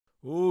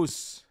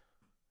Oos.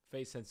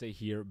 FaZe Sensei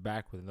here,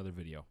 back with another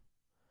video.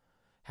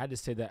 Had to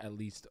say that at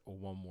least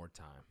one more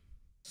time.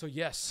 So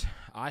yes,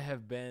 I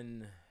have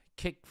been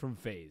kicked from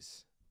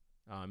FaZe.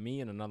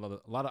 Me and a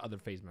lot of other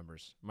FaZe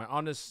members. My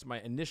honest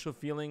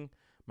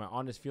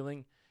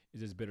feeling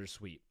is it's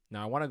bittersweet.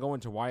 Now I want to go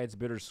into why it's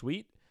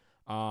bittersweet.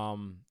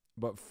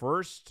 But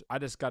first, I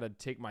just got to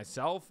take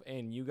myself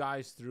and you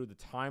guys through the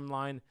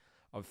timeline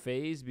of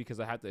FaZe because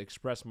I have to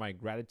express my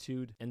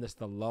gratitude and just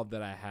the love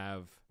that I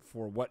have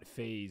for what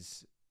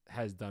FaZe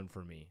has done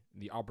for me,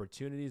 the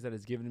opportunities that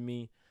it's given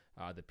me,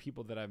 the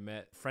people that I've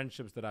met,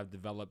 friendships that I've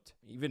developed,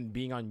 even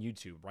being on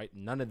YouTube, right?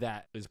 None of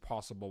that is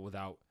possible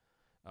without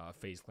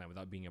FaZe Clan,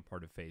 without being a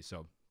part of FaZe.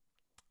 So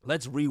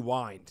let's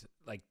rewind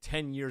like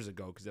 10 years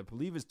ago, because I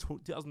believe it's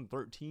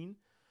 2013,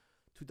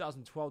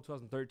 2012,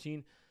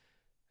 2013.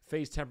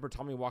 FaZe Temper,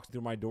 Tommy walks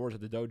through my doors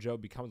at the dojo,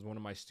 becomes one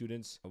of my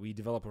students. We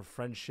develop a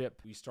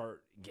friendship. We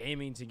start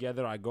gaming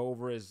together. I go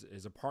over his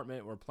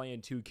apartment. We're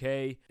playing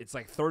 2K. It's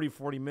like 30,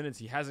 40 minutes.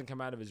 He hasn't come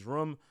out of his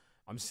room.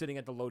 I'm sitting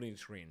at the loading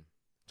screen.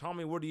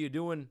 Tommy, what are you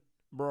doing?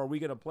 Bro, are we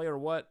going to play or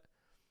what?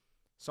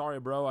 Sorry,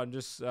 bro. I'm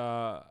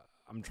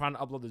trying to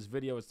upload this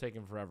video. It's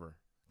taking forever.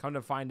 Come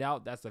to find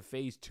out, that's the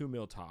FaZe 2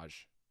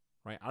 Miltage,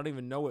 right? I don't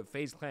even know what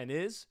FaZe Clan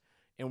is,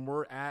 and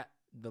we're at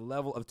the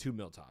level of 2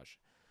 Miltage.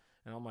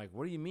 And I'm like,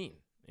 what do you mean?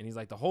 And he's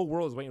like, the whole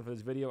world is waiting for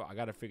this video. I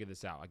got to figure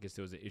this out. I guess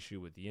there was an issue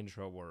with the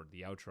intro or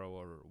the outro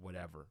or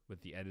whatever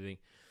with the editing,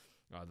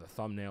 the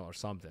thumbnail or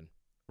something,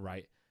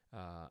 right?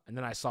 And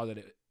then I saw that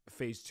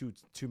FaZe 2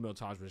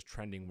 Miltage was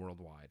trending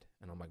worldwide.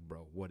 And I'm like,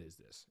 bro, what is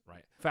this,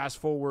 right? Fast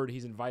forward,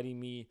 he's inviting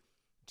me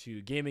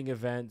to gaming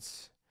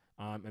events.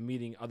 I'm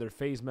meeting other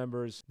FaZe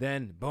members.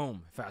 Then,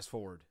 boom, fast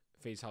forward,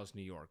 FaZe House,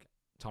 New York.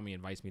 Tommy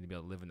invites me to be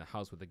able to live in the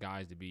house with the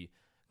guys, to be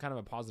kind of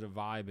a positive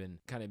vibe and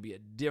kind of be a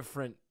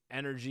different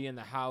energy in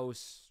the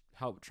house,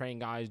 help train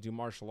guys, do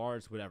martial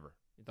arts, whatever.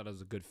 I thought it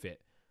was a good fit.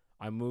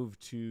 I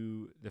moved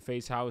to the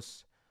FaZe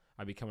house.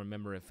 I become a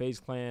member of FaZe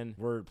Clan.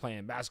 We're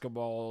playing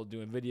basketball,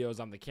 doing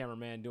videos. I'm the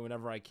cameraman, doing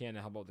whatever I can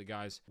to help out the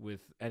guys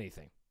with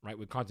anything, right,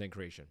 with content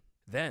creation.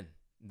 Then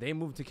they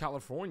moved to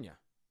California.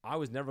 I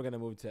was never going to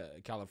move to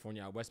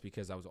California out west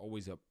because I was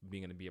always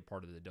being going to be a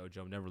part of the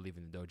dojo, never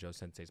leaving the dojo.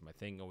 Sensei's my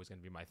thing, always going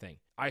to be my thing.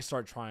 I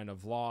start trying to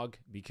vlog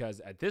because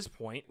at this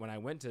point, when I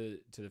went to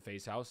the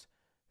FaZe house,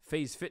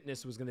 FaZe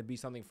Fitness was going to be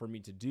something for me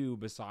to do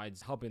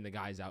besides helping the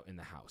guys out in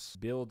the house.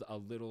 Build a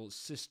little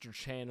sister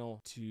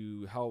channel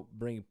to help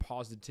bring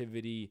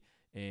positivity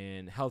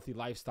and healthy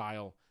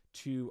lifestyle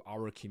to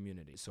our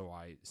community. So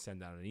I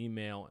send out an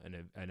email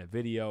and a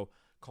video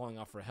calling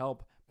out for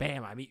help.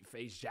 Bam, I meet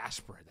FaZe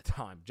Jasper at the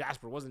time.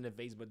 Jasper wasn't in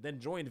FaZe, but then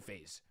joined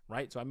FaZe,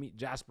 right? So I meet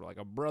Jasper, like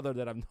a brother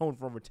that I've known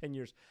for over 10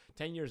 years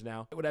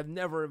now. I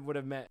never would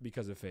have met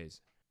because of FaZe.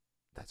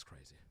 That's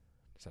crazy.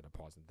 Just had to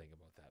pause and think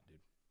about that, dude.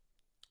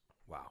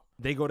 Wow.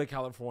 They go to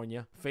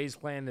California. FaZe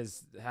Clan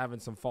is having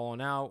some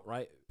falling out,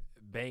 right?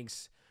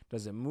 Banks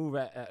doesn't move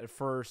at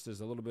first. There's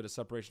a little bit of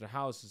separation of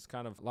house. It's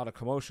kind of a lot of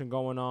commotion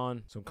going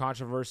on, some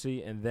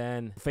controversy, and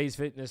then FaZe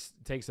Fitness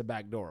takes a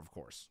back door, of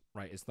course,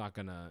 right? It's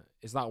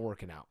not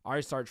working out.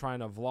 I start trying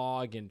to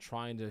vlog and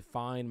trying to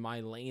find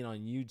my lane on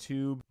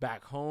YouTube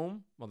back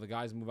home while the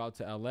guys move out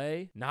to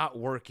LA. Not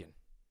working.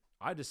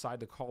 I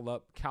decide to call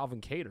up Calvin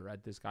Cater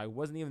at this guy who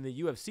wasn't even in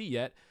the UFC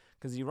yet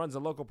because he runs a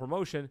local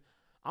promotion.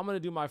 I'm going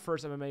to do my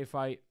first MMA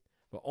fight,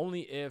 but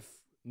only if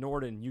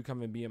Norden, you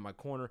come and be in my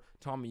corner.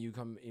 Tommy, you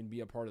come and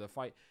be a part of the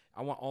fight.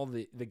 I want all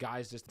the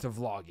guys just to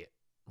vlog it,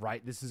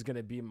 right? This is going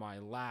to be my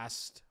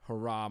last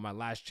hurrah, my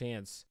last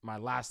chance, my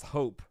last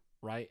hope,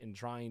 right? In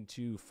trying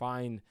to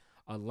find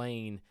a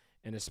lane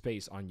and a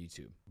space on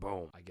YouTube.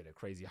 Boom. I get a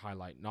crazy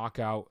highlight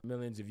knockout,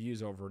 millions of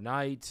views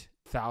overnight,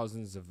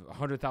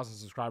 100,000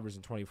 subscribers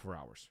in 24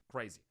 hours.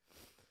 Crazy.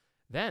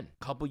 Then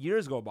a couple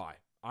years go by.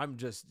 I'm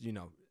just,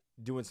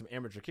 doing some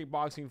amateur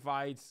kickboxing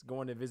fights,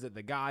 going to visit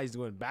the guys,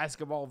 doing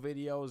basketball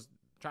videos,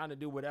 trying to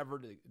do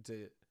whatever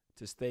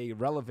to stay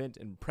relevant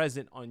and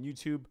present on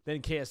YouTube.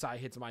 Then KSI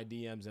hits my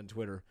DMs on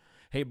Twitter.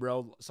 Hey,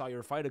 bro, saw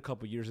your fight a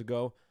couple years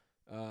ago.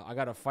 I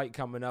got a fight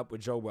coming up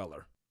with Joe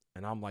Weller.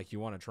 And I'm like, you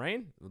want to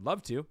train? Would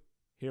love to.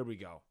 Here we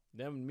go.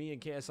 Then me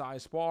and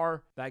KSI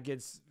spar. That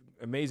gets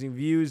amazing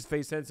views.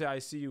 FaZe Sensei, I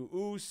see you,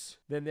 oos.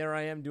 Then there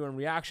I am doing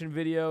reaction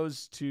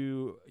videos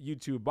to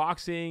YouTube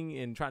boxing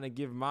and trying to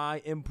give my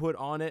input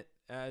on it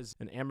as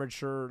an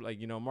amateur,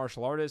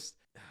 martial artist.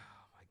 Oh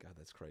my God,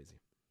 that's crazy.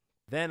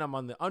 Then I'm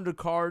on the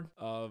undercard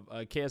of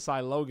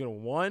KSI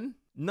Logan 1.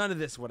 None of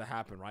this would have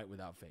happened, right,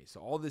 without FaZe.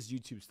 So all this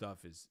YouTube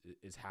stuff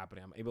is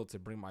happening. I'm able to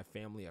bring my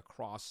family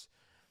across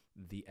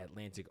the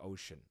Atlantic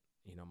Ocean.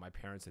 My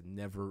parents had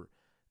never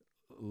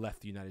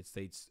left the United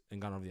States and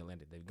gone over the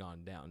Atlantic. They've gone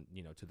down,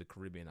 to the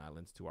Caribbean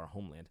islands, to our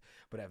homeland,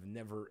 but I've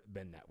never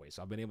been that way.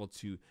 So I've been able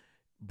to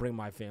bring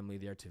my family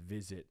there to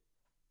visit,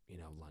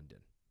 London.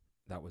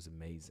 That was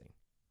amazing,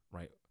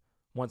 right?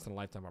 Once in a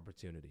lifetime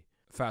opportunity.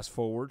 Fast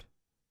forward,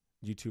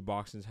 YouTube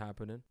boxing's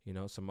happening,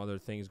 some other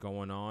things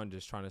going on,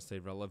 just trying to stay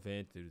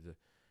relevant through the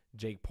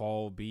Jake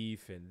Paul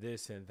beef and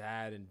this and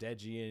that and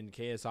Deji and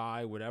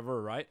KSI,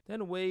 whatever, right?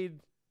 Then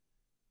Wade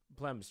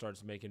Plem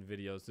starts making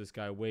videos. This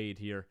guy Wade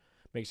here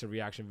makes a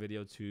reaction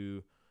video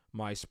to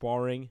my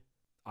sparring.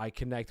 I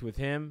connect with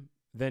him.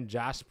 Then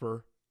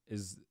Jasper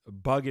is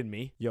bugging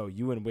me. Yo,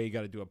 you and Wade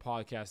got to do a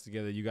podcast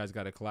together. You guys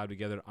got to collab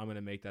together. I'm going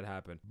to make that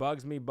happen.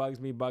 Bugs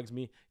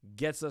me.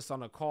 Gets us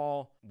on a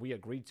call. We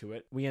agreed to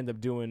it. We end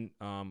up doing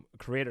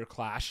Creator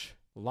Clash,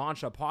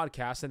 launch a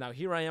podcast. And now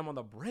here I am on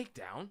the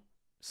breakdown,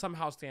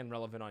 somehow staying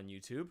relevant on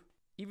YouTube.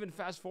 Even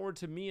fast forward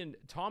to me and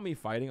Tommy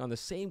fighting on the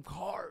same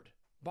card,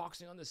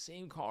 boxing on the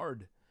same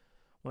card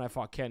when I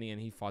fought Kenny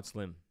and he fought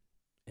Slim.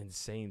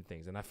 Insane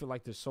things. And I feel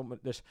like there's so much.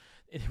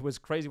 It was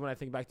crazy when I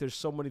think back. There's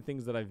so many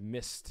things that I've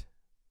missed.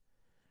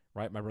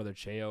 Right? My brother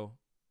Cheo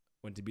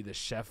went to be the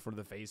chef for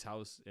the FaZe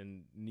House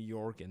in New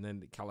York and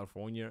then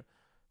California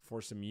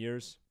for some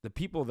years. The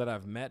people that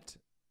I've met,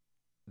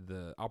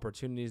 the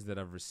opportunities that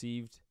I've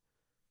received,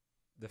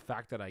 the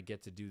fact that I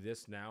get to do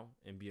this now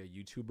and be a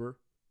YouTuber,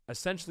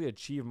 essentially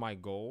achieve my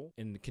goal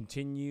and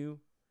continue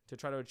to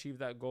try to achieve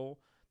that goal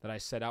that I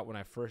set out when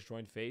I first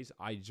joined FaZe.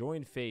 I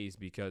joined FaZe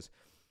because,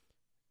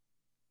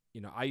 you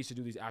know, I used to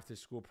do these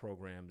after-school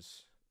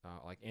programs,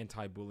 like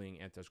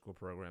anti-bullying after-school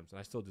programs, and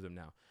I still do them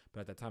now.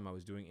 But at that time, I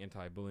was doing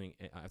anti-bullying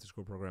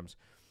after-school programs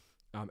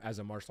as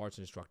a martial arts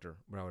instructor,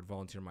 where I would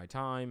volunteer my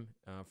time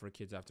for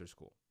kids after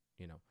school,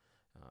 you know,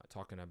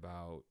 talking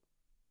about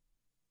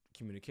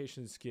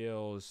communication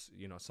skills,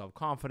 you know,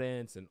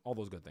 self-confidence, and all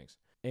those good things.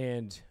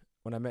 And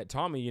when I met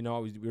Tommy, you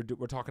know,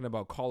 we're talking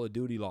about Call of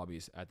Duty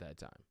lobbies at that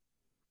time,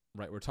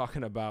 right? We're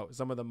talking about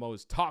some of the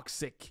most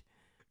toxic,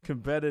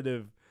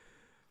 competitive,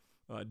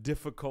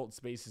 difficult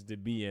spaces to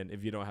be in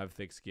if you don't have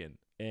thick skin.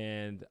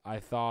 And I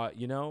thought,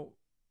 you know,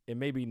 it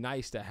may be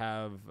nice to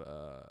have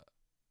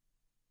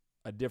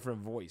a different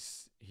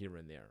voice here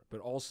and there,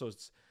 but also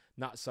it's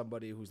not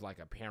somebody who's like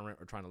a parent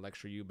or trying to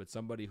lecture you, but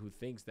somebody who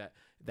thinks that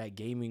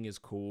gaming is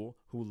cool,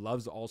 who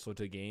loves also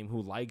to game,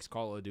 who likes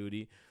Call of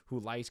Duty, who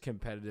likes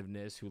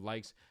competitiveness, who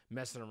likes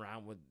messing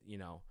around with, you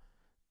know,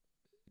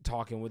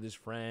 talking with his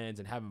friends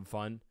and having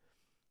fun,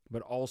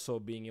 but also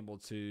being able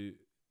to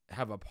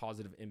have a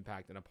positive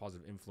impact and a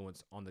positive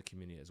influence on the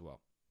community as well.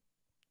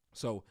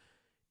 So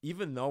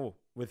even though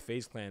with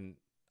FaZe Clan,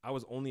 I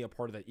was only a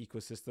part of that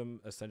ecosystem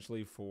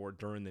essentially for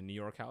during the New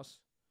York house,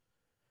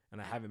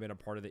 and I haven't been a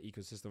part of the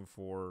ecosystem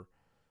for,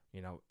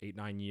 you know,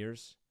 8-9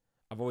 years.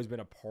 I've always been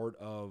a part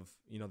of,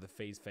 you know, the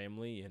FaZe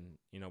family and,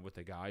 you know, with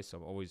the guys. So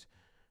I'm always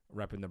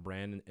repping the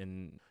brand.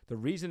 And the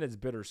reason it's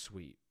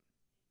bittersweet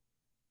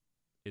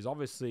is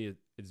obviously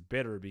it's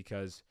bitter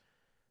because,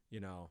 you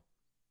know,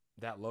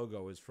 that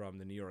logo is from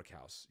the New York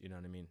house. You know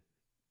what I mean?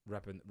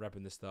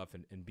 Repping this stuff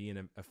and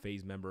being a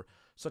FaZe member,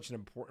 such an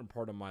important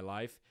part of my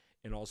life.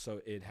 And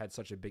also it had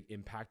such a big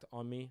impact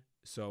on me.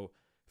 So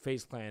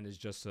FaZe Clan is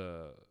just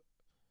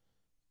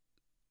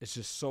it's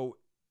just so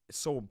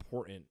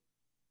important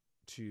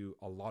to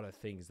a lot of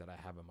things that I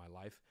have in my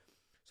life.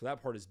 So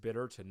that part is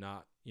bitter to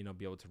not, you know,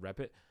 be able to rep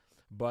it.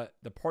 But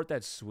the part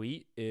that's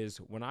sweet is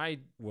when I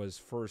was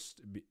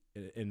first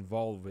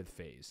involved with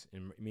FaZe,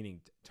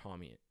 meaning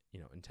Tommy, you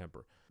know, and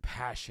Temper,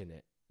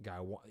 passionate guy,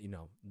 you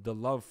know, the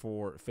love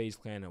for FaZe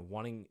Clan and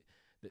wanting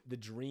the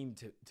dream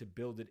to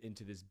build it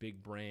into this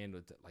big brand,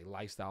 with like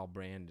lifestyle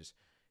brand, just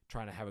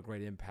trying to have a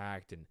great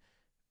impact and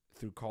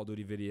through Call of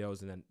Duty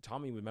videos. And then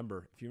Tommy, if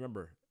you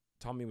remember,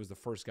 Tommy was the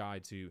first guy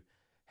to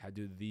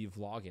do the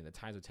vlogging, the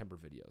Times of Temper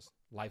videos,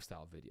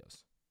 lifestyle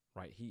videos,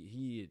 right?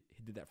 He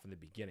did that from the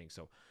beginning.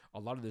 So a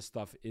lot of this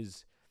stuff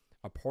is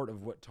a part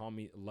of what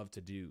Tommy loved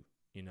to do.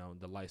 You know,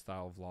 the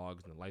lifestyle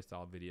vlogs and the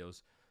lifestyle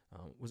videos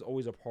was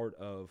always a part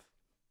of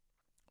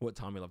what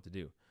Tommy loved to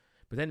do.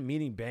 But then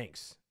meeting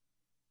Banks,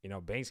 you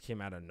know, Banks came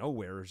out of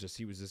nowhere. It was just,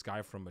 he was this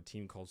guy from a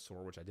team called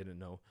SOAR, which I didn't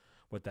know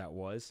what that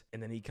was.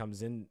 And then he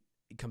comes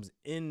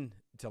in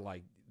to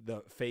like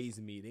the FaZe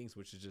meetings,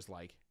 which is just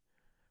like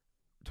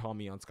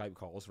Tommy on Skype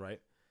calls, right?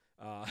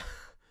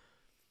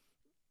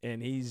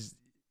 And he's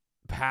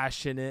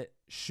passionate,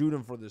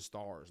 shooting for the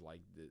stars, like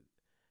the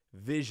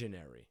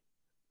visionary,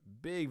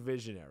 big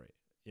visionary.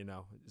 You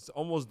know, it's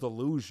almost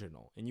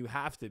delusional, and you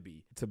have to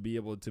be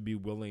able to be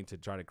willing to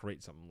try to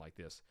create something like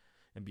this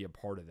and be a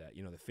part of that.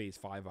 You know, the FaZe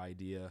 5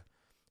 idea,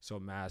 so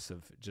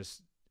massive.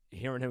 Just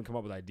hearing him come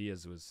up with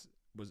ideas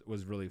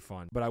was really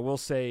fun. But I will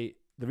say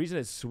the reason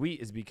it's sweet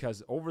is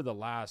because over the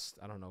last,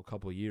 I don't know,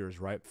 couple of years,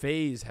 right,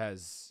 FaZe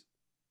has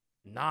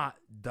not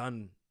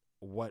done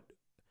what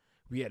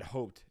we had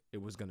hoped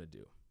it was going to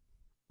do,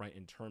 right,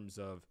 in terms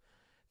of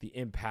the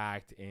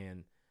impact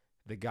and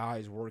the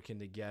guys working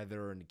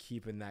together and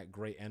keeping that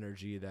great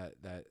energy, that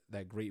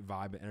great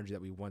vibe and energy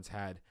that we once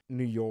had in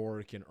New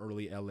York and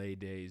early LA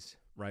days,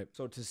 right?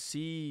 So to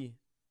see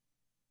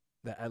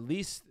that at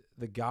least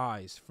the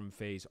guys from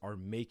FaZe are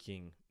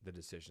making the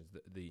decisions,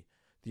 the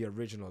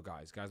original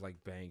guys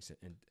like Banks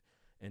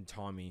and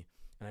Tommy,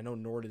 and I know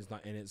Norton's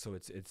not in it, so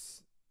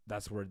it's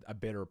that's where a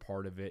bitter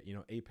part of it. You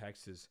know,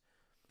 Apex is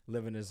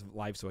living his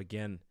life, so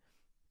again,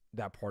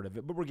 that part of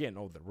it, but we're getting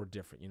older, we're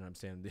different, you know what I'm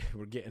saying?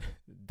 We're getting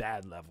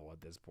dad level at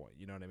this point,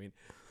 you know what I mean?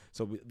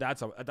 So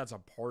that's a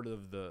part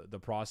of the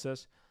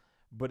process.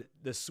 But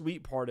the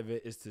sweet part of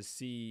it is to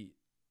see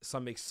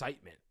some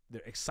excitement.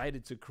 They're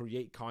excited to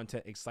create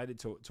content, excited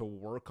to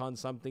work on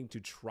something, to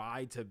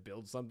try to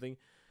build something.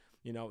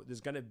 You know, there's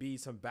going to be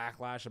some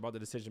backlash about the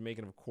decision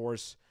making, of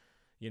course,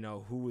 you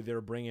know, who they're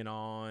bringing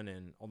on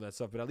and all that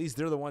stuff. But at least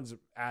they're the ones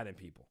adding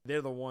people.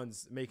 They're the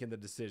ones making the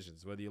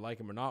decisions, whether you like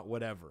them or not,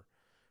 whatever,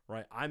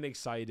 right? I'm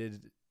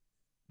excited,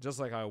 just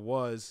like I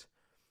was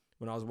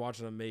when I was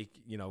watching them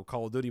make, you know,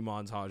 Call of Duty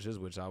montages,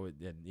 which I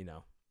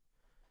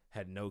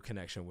had no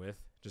connection with,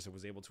 just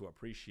was able to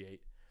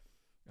appreciate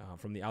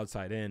from the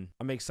outside in.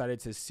 I'm excited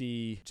to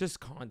see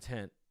just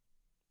content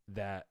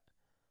that,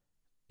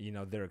 you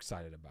know, they're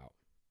excited about.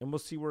 And we'll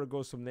see where it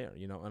goes from there,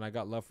 you know. And I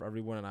got love for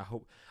everyone. And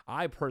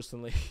I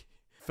personally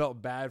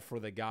felt bad for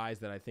the guys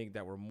that I think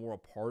that were more a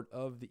part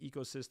of the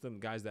ecosystem,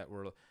 guys that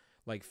were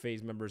like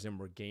FaZe members and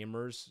were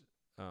gamers,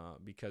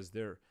 because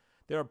they're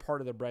a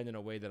part of the brand in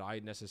a way that I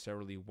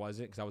necessarily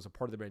wasn't, because I was a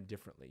part of the brand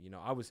differently. You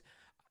know,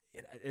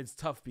 it's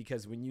tough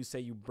because when you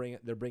say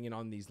they're bringing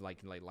on these like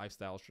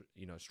lifestyle,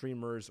 you know,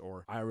 streamers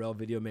or IRL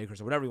video makers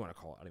or whatever you want to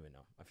call it. I don't even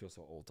know. I feel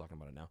so old talking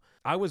about it now.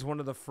 I was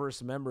one of the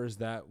first members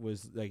that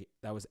was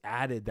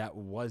added that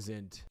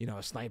wasn't, you know,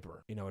 a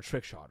sniper, you know, a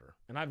trick shotter.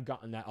 And I've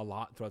gotten that a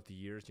lot throughout the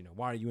years, you know,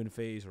 why are you in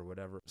FaZe or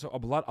whatever. So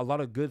a lot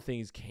of good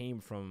things came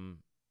from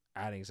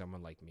adding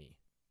someone like me.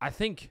 I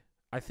hope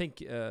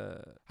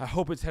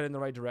it's headed in the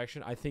right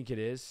direction. I think it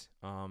is.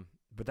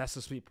 But that's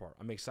the sweet part.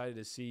 I'm excited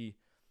to see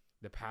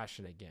the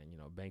passion again. You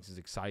know, Banks is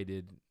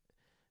excited.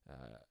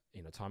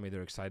 You know, Tommy,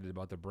 they're excited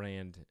about the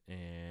brand,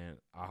 and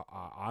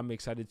I'm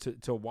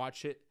excited to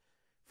watch it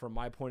from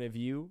my point of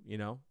view. You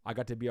know, I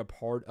got to be a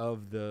part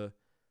of the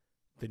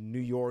New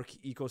York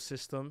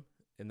ecosystem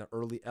in the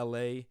early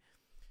LA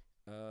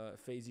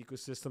FaZe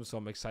ecosystem, so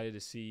I'm excited to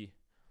see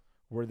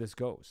where this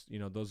goes. You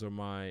know, those are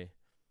my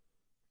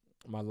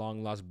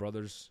long lost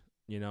brothers.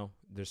 You know,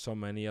 there's so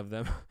many of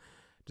them.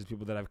 Just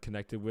people that I've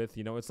connected with,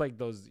 you know, it's like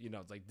those, you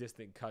know, it's like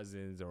distant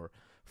cousins or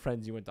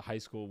friends you went to high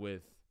school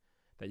with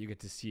that you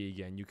get to see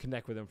again. You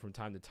connect with them from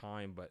time to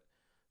time, but,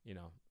 you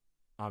know,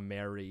 I'm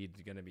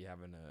married, going to be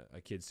having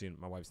a kid soon.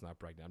 My wife's not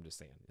pregnant. I'm just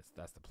saying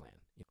that's the plan.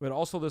 But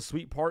also the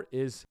sweet part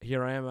is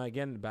here I am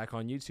again back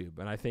on YouTube.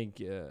 And I think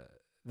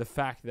the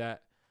fact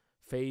that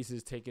FaZe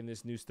is taking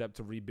this new step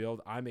to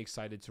rebuild, I'm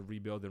excited to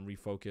rebuild and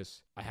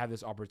refocus. I have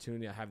this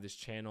opportunity. I have this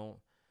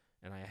channel,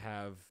 and I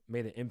have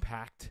made an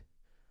impact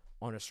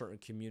on a certain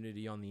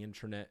community on the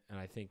internet, and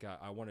I think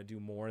I want to do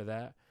more of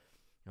that.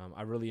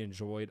 I really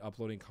enjoyed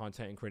uploading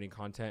content and creating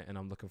content, and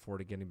I'm looking forward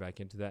to getting back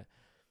into that,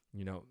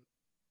 you know,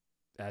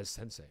 as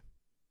Sensei.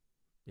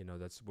 You know,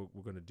 that's what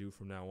we're going to do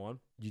from now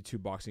on.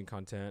 YouTube boxing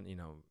content, you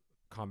know,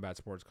 combat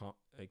sports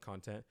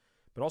content,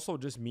 but also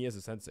just me as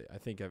a Sensei. I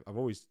think I've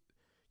always,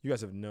 you guys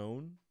have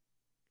known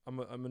I'm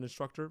an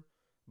instructor,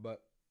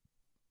 but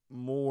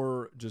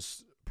more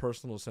just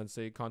personal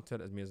Sensei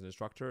content as me as an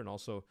instructor, and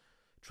also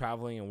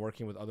traveling and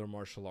working with other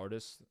martial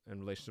artists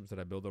and relationships that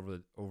I built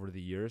over the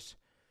years,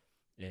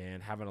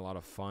 and having a lot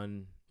of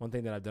fun. One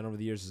thing that I've done over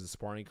the years is the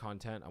sparring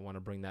content. I want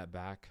to bring that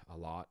back a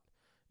lot,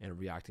 and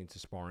reacting to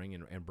sparring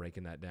and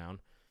breaking that down,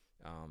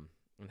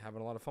 and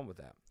having a lot of fun with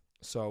that.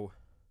 So,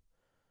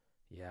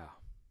 yeah.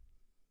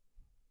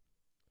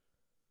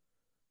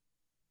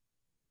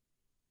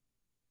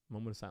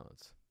 Moment of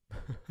silence.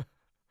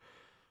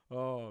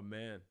 Oh,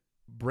 man.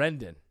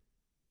 Brendan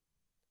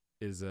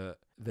is the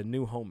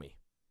new homie.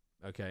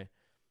 Okay,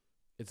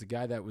 it's a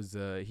guy that was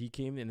he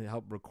came in and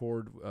helped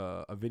record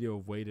a video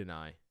of Wade and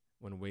I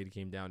when Wade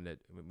came down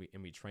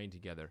and we trained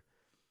together,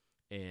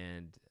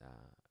 and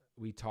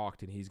we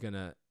talked, and he's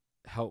gonna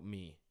help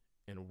me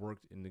and we're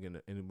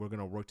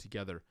gonna work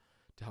together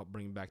to help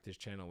bring back this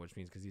channel, which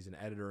means because he's an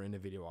editor and a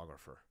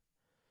videographer,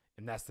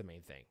 and that's the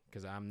main thing,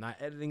 because I'm not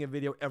editing a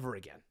video ever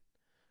again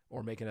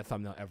or making a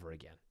thumbnail ever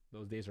again.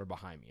 Those days are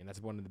behind me, and that's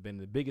been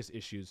the biggest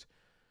issues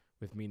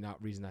with me.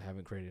 Not reason I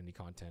haven't created any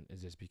content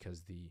is just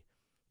because the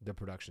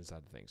production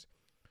side of things.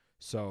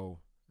 So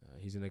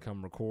he's going to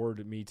come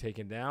record me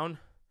taking down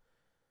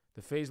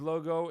the FaZe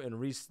logo and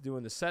Reese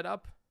doing the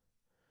setup.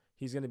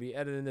 He's going to be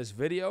editing this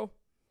video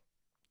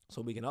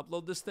so we can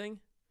upload this thing.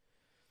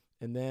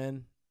 And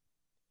then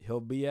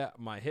he'll be at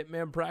my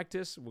Hitman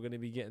practice. We're going to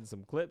be getting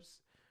some clips.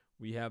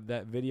 We have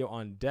that video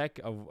on deck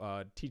of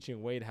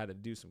teaching Wade how to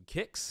do some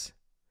kicks.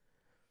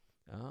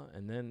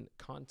 And then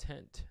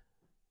content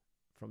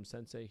from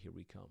Sensei. Here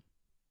we come.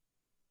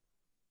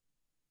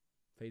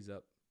 FaZe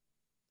Up,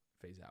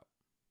 FaZe Out.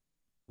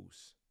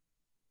 Oos.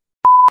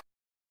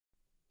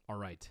 All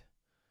right.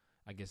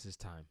 I guess it's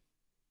time.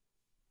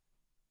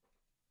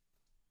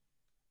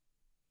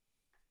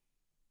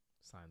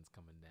 Sun's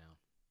coming down.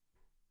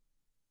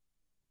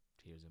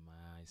 Tears in my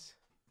eyes.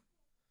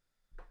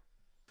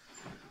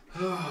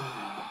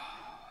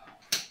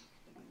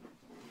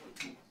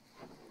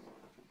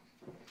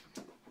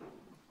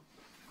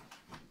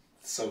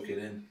 Soak it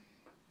in.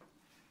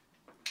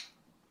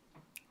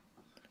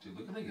 Dude,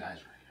 look at the guys right here.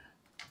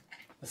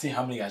 Let's see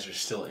how many guys are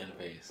still in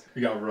FaZe.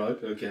 We got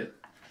Rug, okay.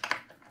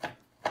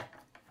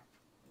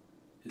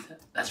 Is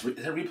that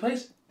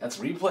replays? That's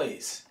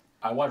replays.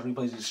 I watch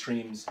replays of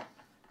streams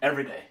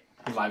every day.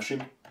 He's live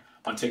streaming.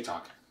 on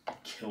TikTok.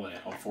 Killing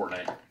it on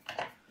Fortnite.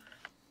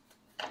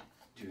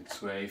 Dude,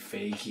 Sway,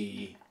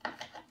 Fakey,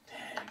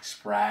 dang,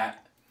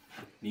 Sprat,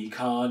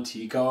 Nikon,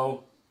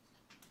 Tico.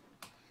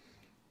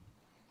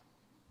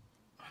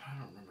 I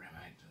don't remember him.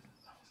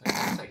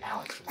 It's like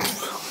Alex.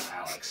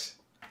 Alex.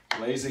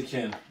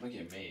 Blaziken. Look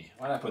at me.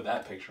 Why did I put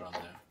that picture on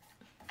there?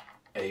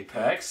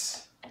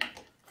 Apex.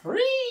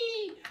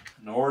 Free!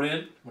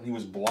 Norden, when he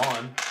was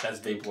blonde. That's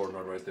Vape Lord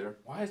Nord right there.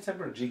 Why is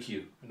Temper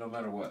GQ? No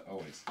matter what,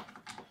 always.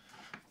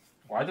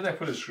 Why did I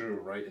put a screw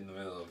right in the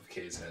middle of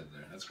K's head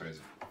there? That's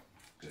crazy.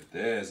 Good.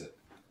 There's it.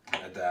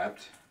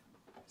 Adapt.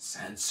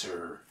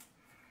 Sensor.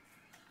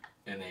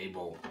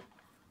 Enable.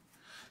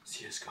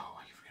 CSGO.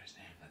 I can forget his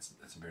name. That's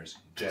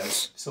embarrassing.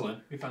 Jez. Still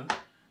in. Be fine.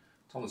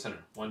 It's on the center.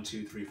 1,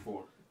 2, 3,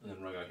 4. And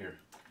then right out here.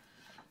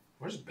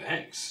 Where's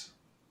Banks?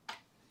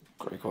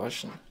 Great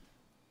question.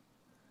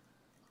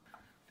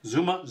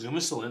 Zuma.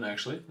 Zuma's still in,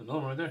 actually. Another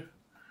one right there.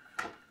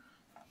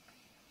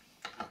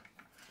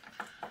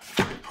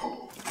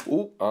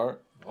 Ooh, alright.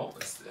 Oh,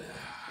 it's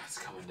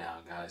coming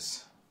down,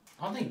 guys.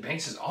 I don't think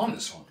Banks is on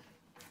this one.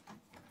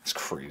 It's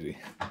crazy.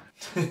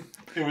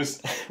 It was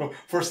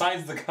for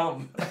signs to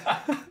come.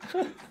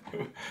 It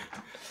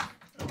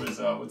was,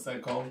 what's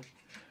that called?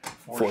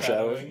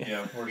 Foreshadowing?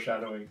 Yeah,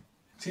 foreshadowing.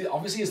 See,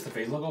 obviously it's the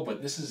FaZe logo,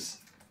 but this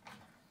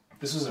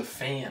was a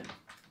fan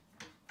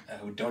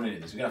who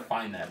donated this. We gotta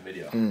find that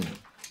video.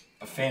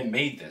 A fan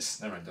made this.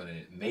 Never mind,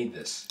 donated. Made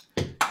this.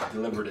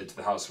 Delivered it to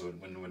the house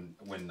when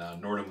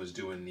Norden was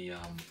doing the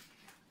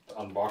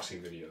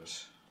unboxing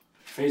videos.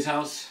 FaZe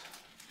House.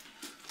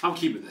 I'm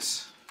keeping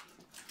this.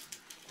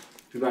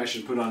 Maybe I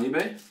should put it on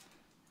eBay.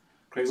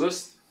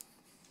 Craigslist.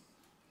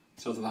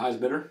 Sell to the highest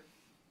bidder.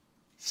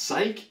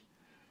 Psych.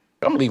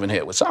 I'm leaving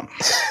here with something.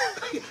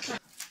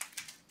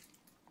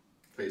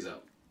 FaZe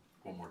Out.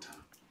 One more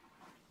time.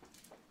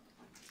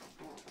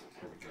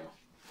 Here we go.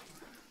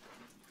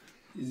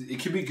 It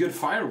could be good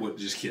firewood.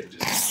 Just kidding.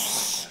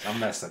 I'm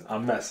messing.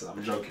 I'm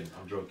joking.